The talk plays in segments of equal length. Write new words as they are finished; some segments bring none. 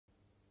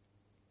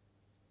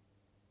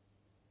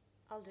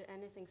I'll do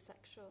anything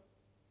sexual.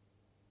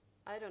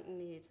 I don't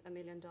need $1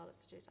 million to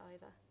do it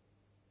either.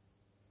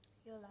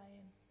 You're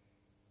lying.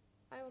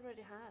 I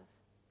already have.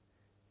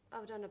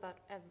 I've done about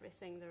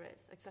everything there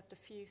is, except a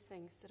few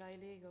things that are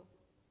illegal.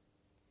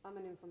 I'm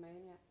an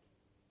infomaniac.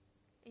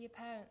 Are your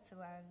parents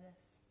aware of this?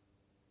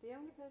 The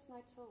only person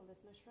I told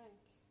is my shrink.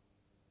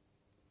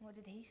 What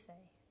did he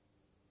say?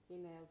 He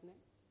nailed me.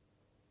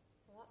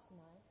 Well, that's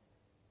nice.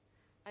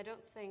 I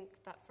don't think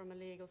that from a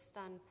legal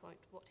standpoint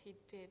what he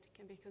did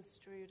can be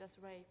construed as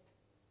rape,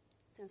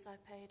 since I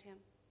paid him.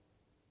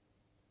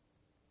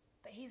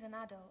 But he's an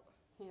adult.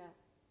 Yeah,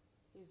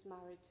 he's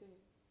married too.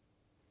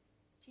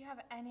 Do you have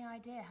any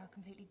idea how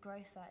completely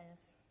gross that is?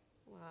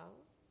 Well,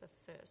 the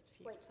first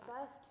few Wait, times.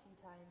 first few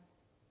times?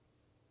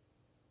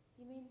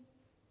 You mean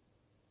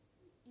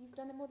you've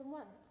done it more than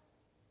once?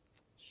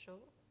 Sure.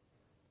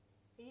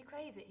 Are you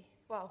crazy?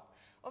 Well,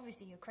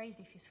 obviously you're crazy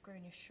if you're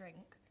screwing your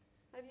shrink.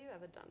 Have you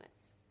ever done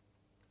it?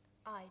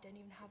 I don't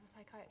even have a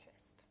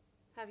psychiatrist.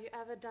 Have you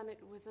ever done it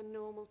with a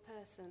normal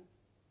person?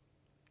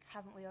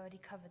 Haven't we already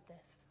covered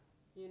this?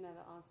 You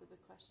never answered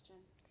the question.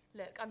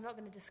 Look, I'm not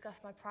going to discuss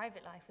my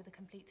private life with a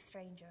complete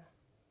stranger.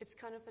 It's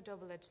kind of a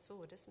double-edged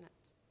sword, isn't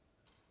it?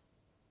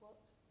 What?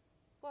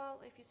 Well,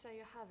 if you say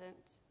you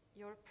haven't,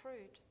 you're a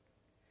prude.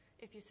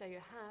 If you say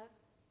you have,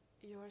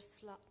 you're a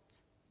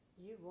slut.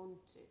 You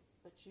want to,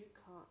 but you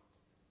can't.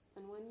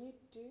 And when you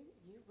do,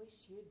 you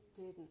wish you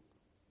didn't,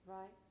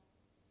 right?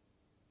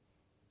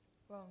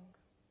 Wrong.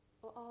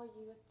 Or are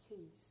you a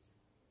tease?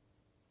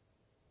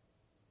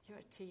 You're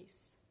a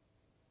tease.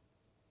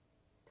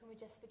 Can we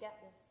just forget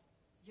this?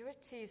 You're a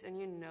tease and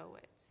you know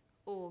it.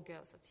 All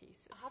girls are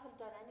teasers. I haven't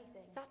done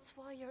anything. That's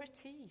why you're a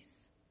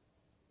tease.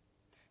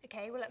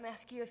 Okay, well, let me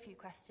ask you a few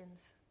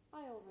questions. I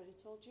already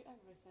told you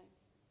everything.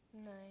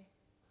 No.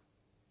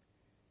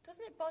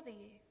 Doesn't it bother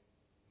you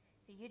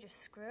that you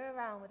just screw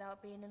around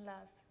without being in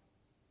love?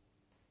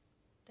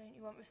 Don't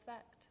you want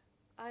respect?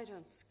 I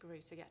don't screw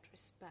to get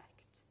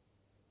respect.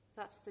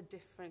 That's the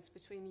difference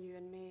between you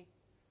and me.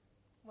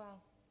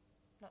 Well,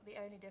 not the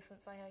only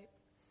difference, I hope.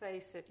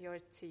 Face it, you're a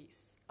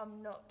tease.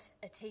 I'm not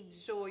a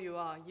tease. Sure you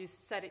are. You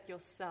said it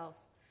yourself.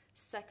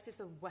 Sex is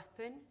a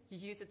weapon. You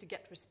use it to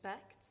get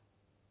respect.